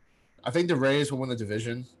I think the Rays will win the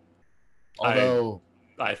division. Although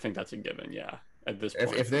I think that's a given. Yeah, at this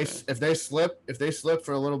point, if they slip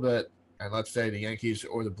for a little bit, and let's say the Yankees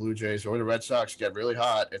or the Blue Jays or the Red Sox get really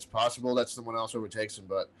hot, it's possible that someone else overtakes them.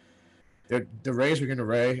 But the Rays are going to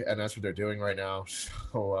Ray, and that's what they're doing right now.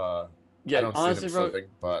 So yeah, I don't honestly, see them slipping.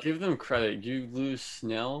 But give them credit. You lose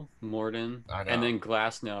Snell, Morton, and then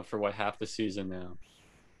Glass now for half the season now,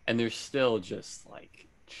 and they're still just like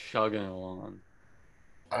chugging along.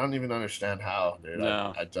 I don't even understand how, dude.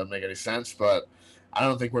 No. It doesn't make any sense, but I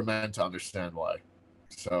don't think we're meant to understand why.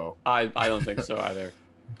 So I don't think so either.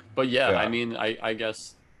 But yeah, I mean, I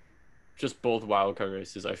guess just both wildcard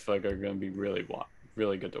races I feel like are going to be really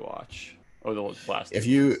good to watch over the last. If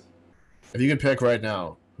you could pick right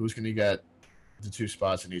now, who's going to get the 2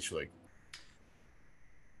 spots in each league?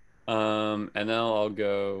 And then I'll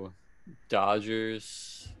go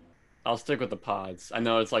Dodgers. I'll stick with the Pods. I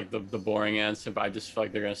know it's like the boring answer, but I just feel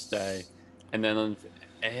like they're gonna stay. And then on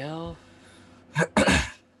AL,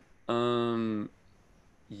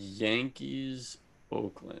 Yankees,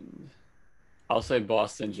 Oakland. I'll say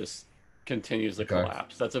Boston just continues to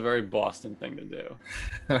collapse. That's a very Boston thing to do.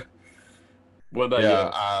 What about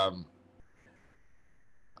you?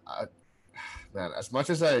 Man, as much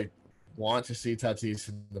as I want to see Tatis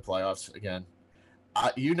in the playoffs again,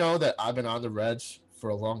 you know that I've been on the Reds for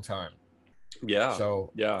a long time. Yeah.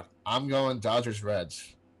 So yeah, I'm going Dodgers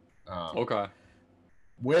Reds. Okay.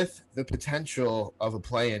 With the potential of a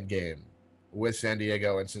play-in game with San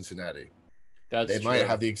Diego and Cincinnati. They might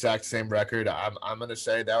have the exact same record. I'm going to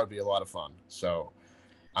say that would be a lot of fun. So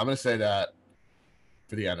I'm going to say that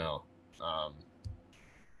for the NL.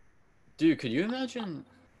 Dude, could you imagine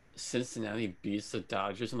Cincinnati beats the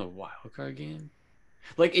Dodgers in the wild card game?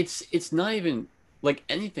 Like it's not even like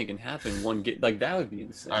anything can happen one game. Like that would be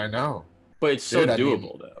insane. I know, but it's so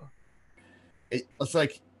doable though. It's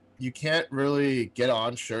like you can't really get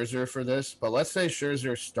on Scherzer for this, but let's say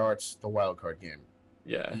Scherzer starts the wild card game.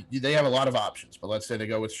 Yeah, they have a lot of options, but let's say they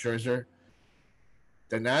go with Scherzer.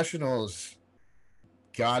 The Nationals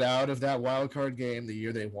got out of that wild card game the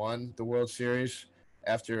year they won the World Series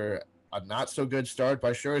after a not so good start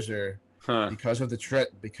by Scherzer because of the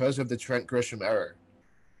Trent Grisham error.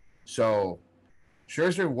 So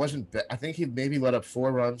Scherzer wasn't I think he maybe let up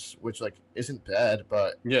 4 runs, which like isn't bad,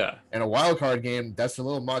 but yeah, in a wild card game, that's a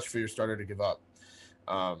little much for your starter to give up.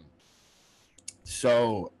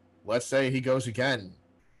 So let's say he goes again.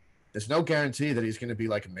 There's no guarantee that he's going to be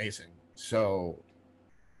like amazing. So,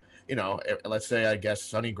 let's say I guess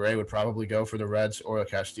Sonny Gray would probably go for the Reds or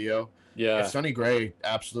Castillo. Yeah. If Sonny Gray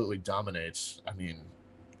absolutely dominates, I mean,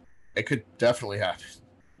 it could definitely happen.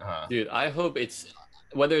 Dude, I hope it's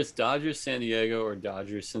whether it's Dodgers San Diego or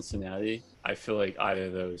Dodgers Cincinnati. I feel like either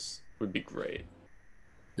of those would be great.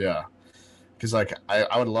 Yeah, because like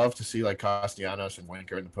I would love to see like Castellanos and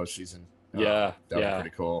Winker in the postseason. Yeah, that would be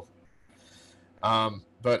pretty cool.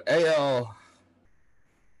 But AL,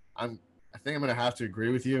 I think I'm gonna have to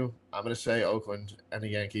agree with you. I'm gonna say Oakland and the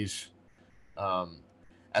Yankees.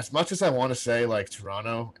 As much as I want to say like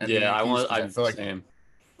Toronto and the Yankees, I feel like same.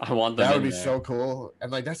 I want them. That would be so cool,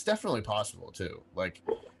 and like that's definitely possible too. Like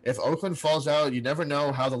if Oakland falls out, you never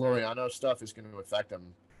know how the Laureano stuff is going to affect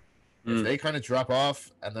them. If they kind of drop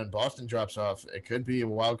off and then Boston drops off, it could be a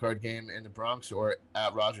wild card game in the Bronx or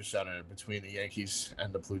at Rogers Center between the Yankees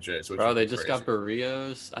and the Blue Jays. Bro, they just got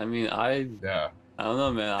Barrios. I mean, I don't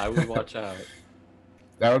know, man. I would watch out.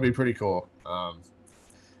 That would be pretty cool.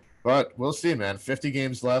 But we'll see, man. 50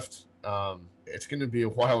 games left. It's going to be a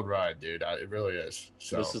wild ride, dude. It really is.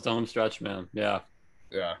 So this is the home stretch, man. Yeah.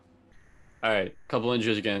 Yeah. All right. Couple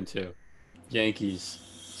injuries to get into. Yankees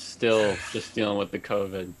still just dealing with the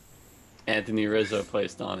COVID. Anthony Rizzo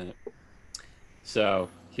placed on it. So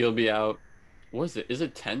he'll be out. What is it? Is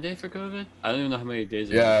it 10 days for COVID? I don't even know how many days.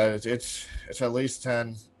 It's at least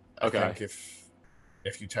 10. Okay. I think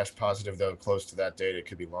if you test positive though, close to that date, it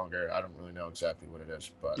could be longer. I don't really know exactly what it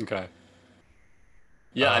is, but okay.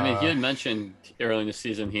 Yeah, I mean, he had mentioned early in the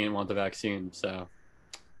season he didn't want the vaccine, so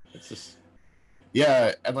it's just.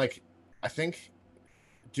 Yeah, and like, I think,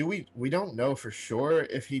 we don't know for sure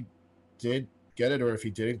if he did get it or if he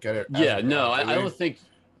didn't get it. Yeah, no, I don't think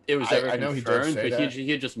it was ever confirmed, I know he did say but he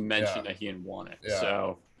had just mentioned that he didn't want it. Yeah.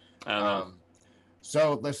 So, I don't know.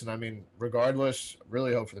 So, listen, I mean, regardless,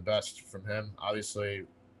 really hope for the best from him. Obviously,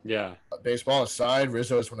 yeah. Baseball aside,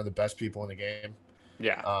 Rizzo is one of the best people in the game.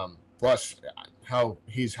 Yeah. Plus, how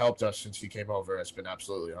he's helped us since he came over has been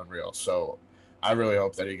absolutely unreal. So, I really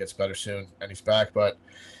hope that he gets better soon and he's back. But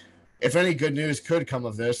if any good news could come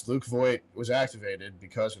of this, Luke Voigt was activated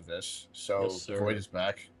because of this, so Yes, sir. Voigt is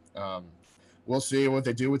back. We'll see what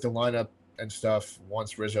they do with the lineup and stuff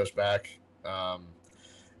once Rizzo's back.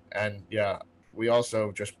 And yeah, we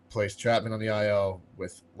also just placed Chapman on the IL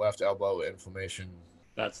with left elbow inflammation.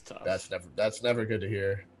 That's tough. That's never good to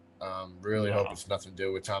hear. Really hope it's nothing to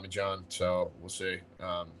do with Tommy John. So we'll see.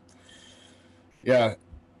 Yeah,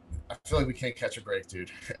 I feel like we can't catch a break,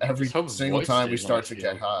 dude. Every single time we start to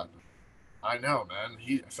get hot. I know, man.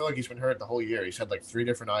 I feel like he's been hurt the whole year. He's had like 3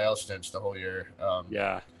 different IL stints the whole year.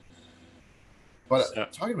 Yeah.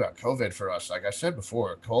 But talking about COVID for us, like I said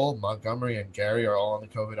before, Cole, Montgomery, and Gary are all on the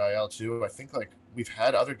COVID IL too. I think like we've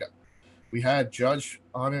had other guys. We had Judge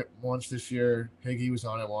on it once this year. Higgy was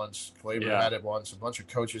on it once. Glaber had it once. A bunch of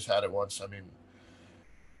coaches had it once. I mean,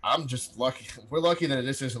 I'm just lucky. We're lucky that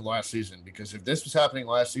this isn't last season, because if this was happening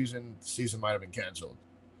last season, the season might have been canceled.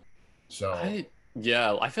 So I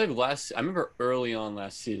feel like I remember early on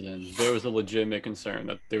last season, there was a legitimate concern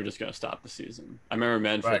that they were just going to stop the season. I remember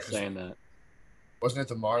Manfred saying that. Wasn't it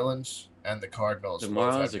the Marlins and the Cardinals? The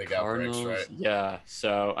Marlins, the Cardinals, right? Yeah.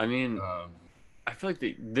 So, I mean, I feel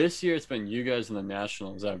like this year it's been you guys and the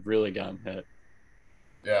Nationals that have really gotten hit.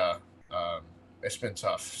 Yeah. It's been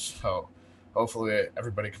tough. So, hopefully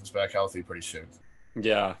everybody comes back healthy pretty soon.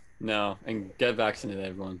 Yeah. No. And get vaccinated,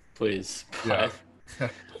 everyone. Please. Yeah.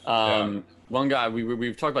 One guy,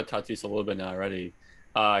 we've talked about Tatis a little bit now already.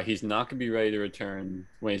 He's not going to be ready to return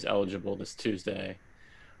when he's eligible this Tuesday.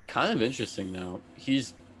 Kind of interesting, though. He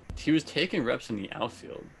was taking reps in the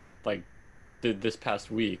outfield, like, this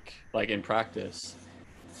past week, like, in practice.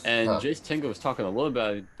 And Jace Tingle was talking a little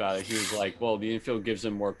bit about it. He was like, well, the infield gives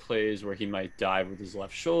him more plays where he might dive with his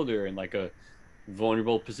left shoulder in, like, a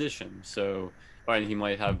vulnerable position. So, and he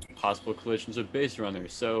might have possible collisions with base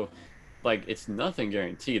runners. So, like, it's nothing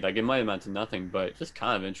guaranteed. Like, it might amount to nothing, but just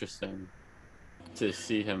kind of interesting to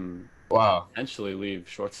see him potentially leave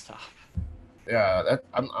shortstop. Yeah,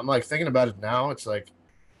 I'm like thinking about it now. It's like,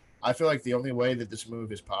 I feel like the only way that this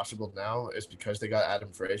move is possible now is because they got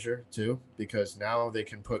Adam Frazier too. Because now they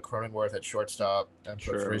can put Cronenworth at shortstop and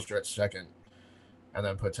put Frazier at second, and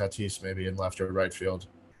then put Tatis maybe in left or right field.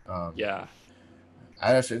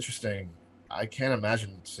 That's interesting. I can't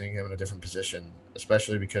imagine seeing him in a different position,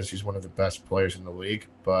 especially because he's one of the best players in the league.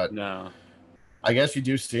 But I guess you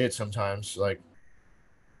do see it sometimes. Like,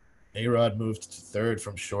 A-Rod moved to third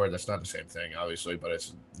from short. That's not the same thing, obviously, but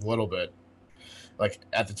it's a little bit. Like,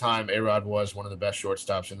 at the time, A-Rod was one of the best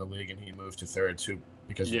shortstops in the league, and he moved to third, too,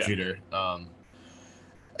 because of Jeter.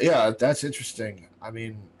 That's interesting. I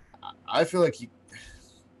mean, I feel like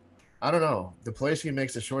I don't know. The place he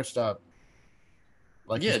makes the shortstop,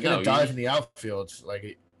 like, he's going to dive in the outfield.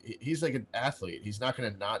 Like, he's like an athlete. He's not going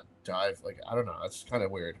to not dive. Like, I don't know. That's kind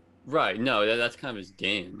of weird. Right. No, that's kind of his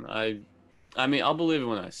game. I mean, I'll believe it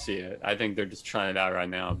when I see it. I think they're just trying it out right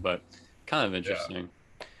now, but kind of interesting.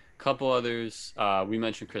 Couple others. We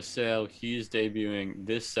mentioned Chris Sale. He's debuting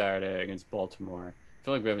this Saturday against Baltimore. I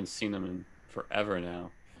feel like we haven't seen him in forever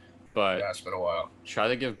now. But it's been a while. Try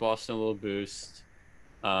to give Boston a little boost.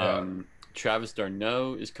 Travis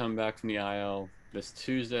d'Arnaud is coming back from the IL this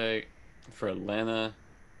Tuesday for Atlanta.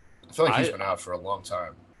 I feel like he's been out for a long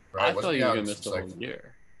time. Right? I thought he was going to miss the whole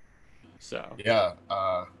year. So.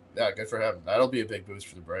 Yeah, good for him. That'll be a big boost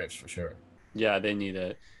for the Braves for sure. Yeah, they need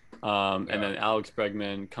it. And then Alex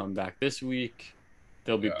Bregman come back this week.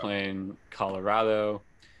 They'll be playing Colorado,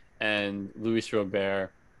 and Luis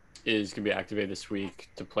Robert is going to be activated this week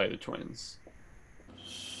to play the Twins.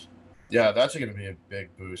 Yeah, that's going to be a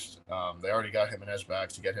big boost. They already got Jimenez back.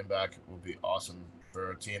 To get him back will be awesome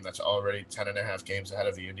for a team that's already 10.5 games ahead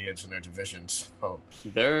of the Indians in their division. So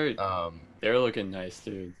they're looking nice,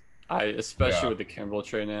 dude. Especially with the Kimbrel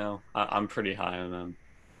trade now, I'm pretty high on them.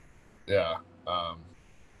 Yeah. I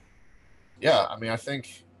mean, I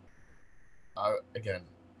think, again,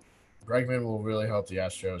 Bregman will really help the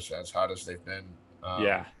Astros as hot as they've been.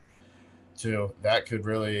 Too. That could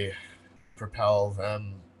really propel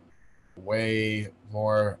them way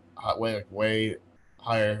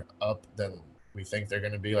higher up than we think they're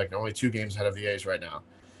going to be. Like, they're only 2 games ahead of the A's right now.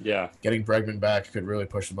 Yeah. Getting Bregman back could really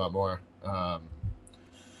push them up more.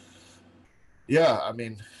 I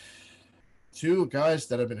mean, 2 guys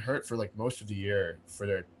that have been hurt for like most of the year for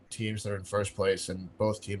their teams that are in first place, and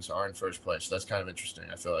both teams are in first place. So that's kind of interesting,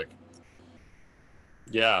 I feel like.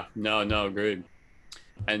 Yeah, no, agreed.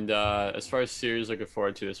 And as far as series looking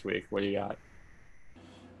forward to this week, what do you got?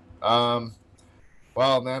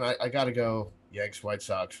 Well, man, I got to go Yanks White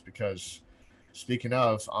Sox, because speaking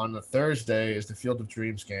of, on the Thursday is the Field of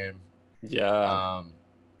Dreams game. Yeah.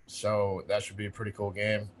 So that should be a pretty cool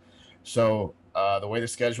game. So the way the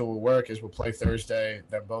schedule will work is we'll play Thursday,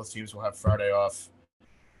 then both teams will have Friday off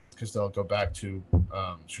because they'll go back to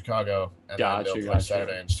Chicago, and then they'll play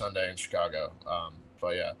Saturday and Sunday in Chicago.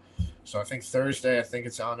 But yeah, so I think Thursday, I think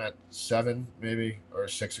it's on at 7 maybe or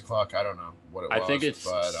 6 o'clock. I don't know what it was. I think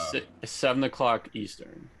it's 7 o'clock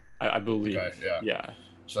Eastern, I believe. Okay, yeah.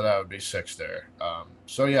 So that would be 6 there.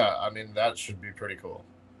 So yeah, I mean that should be pretty cool.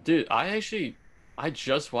 Dude, I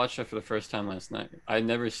just watched it for the first time last night. I'd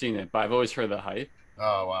never seen it, but I've always heard the hype.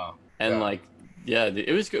 Oh wow! And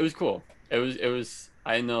it was cool. It was.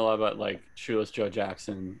 I didn't know a lot about like Shoeless Joe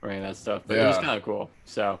Jackson or any of that stuff, but it was kind of cool.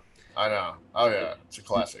 So I know. Oh yeah, it's a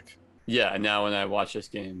classic. Yeah. Now when I watch this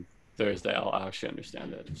game Thursday, I'll actually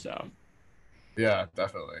understand it. So. Yeah,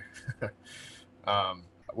 definitely.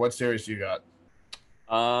 What series do you got?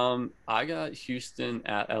 I got Houston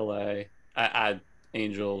at LA at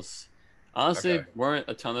Angels. Honestly, weren't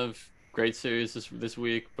a ton of great series this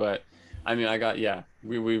week, but I mean,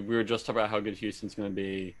 we were just talking about how good Houston's going to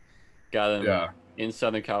be. Got them in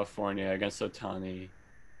Southern California against Ohtani.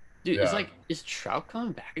 Dude, is Trout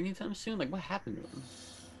coming back anytime soon? Like, what happened to him?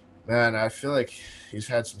 Man, I feel like he's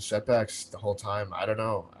had some setbacks the whole time. I don't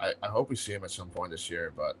know. I hope we see him at some point this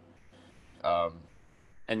year, but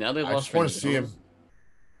and now they lost. I just want to see him.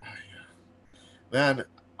 Man,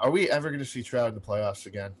 are we ever going to see Trout in the playoffs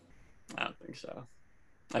again? I don't think so.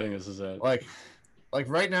 I think this is it. Like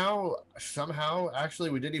right now, somehow,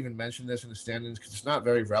 actually, we didn't even mention this in the standings because it's not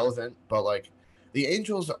very relevant, but like the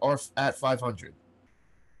Angels are at 500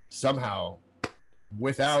 somehow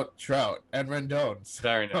without Trout and Rendon. So,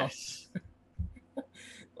 very nice.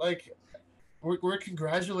 Like, we're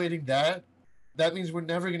congratulating that. That means we're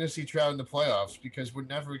never going to see Trout in the playoffs because we're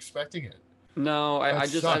never expecting it. No, I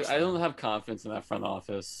don't have confidence in that front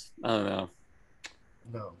office. I don't know.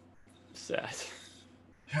 No. Sad.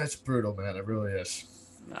 That's brutal, man. It really is.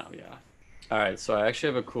 No, yeah. All right, so I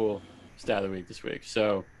actually have a cool stat of the week this week.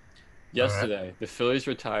 So, yesterday, the Phillies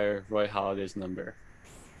retire Roy Halladay's number.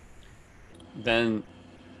 Then,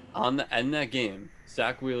 in that game,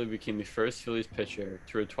 Zach Wheeler became the first Phillies pitcher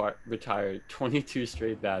to retire 22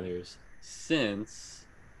 straight batters since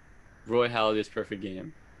Roy Halladay's perfect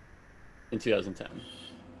game in 2010.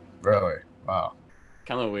 Really? Wow.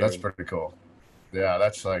 Kind of weird. That's pretty cool. Yeah,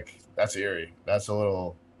 that's eerie.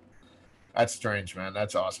 That's strange, man.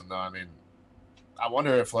 That's awesome, though. I mean, I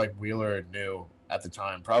wonder if, like, Wheeler knew at the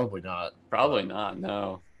time. Probably not. Probably not,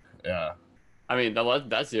 no. Yeah. I mean,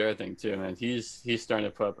 that's the other thing, too, man. He's starting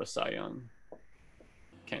to put up a Cy Young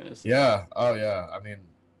candidacy. Yeah. Oh, yeah. I mean,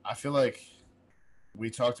 I feel like we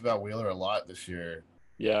talked about Wheeler a lot this year.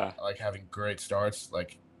 Yeah. Like, having great starts.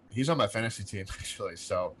 Like, he's on my fantasy team, actually,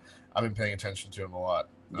 so I've been paying attention to him a lot.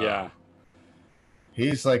 Yeah.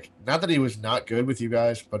 He's like, not that he was not good with you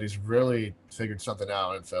guys, but he's really figured something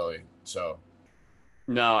out in Philly. So,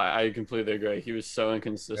 no, I completely agree. He was so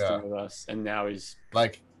inconsistent with us, and now he's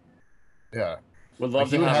like, yeah, would love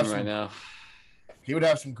to have him right now. He would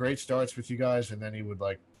have some great starts with you guys, and then he would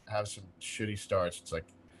like have some shitty starts. It's like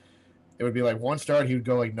it would be like one start he would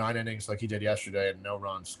go like 9 innings like he did yesterday and no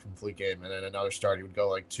runs, complete game, and then another start he would go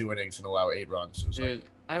like 2 innings and allow 8 runs. It was, dude, like,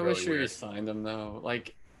 I really wish we signed him though.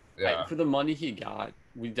 Like. Yeah. For the money he got,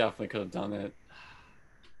 we definitely could have done it.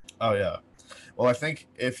 Oh yeah. Well, I think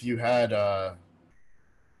if you had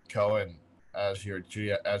Cohen as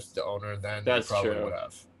as the owner, then that's you probably true. would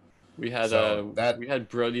have. We had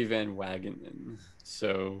Brody Van Wagenen,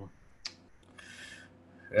 so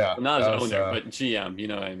yeah, not as owner, but GM. You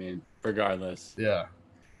know what I mean? Regardless. Yeah.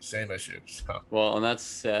 Same issue. So. Well, on that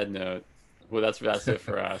sad note, that's it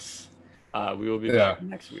for us. We will be back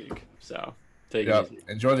next week. So. Take it easy.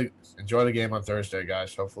 Enjoy the game on Thursday,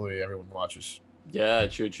 guys. Hopefully everyone watches. Yeah,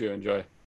 true. Enjoy.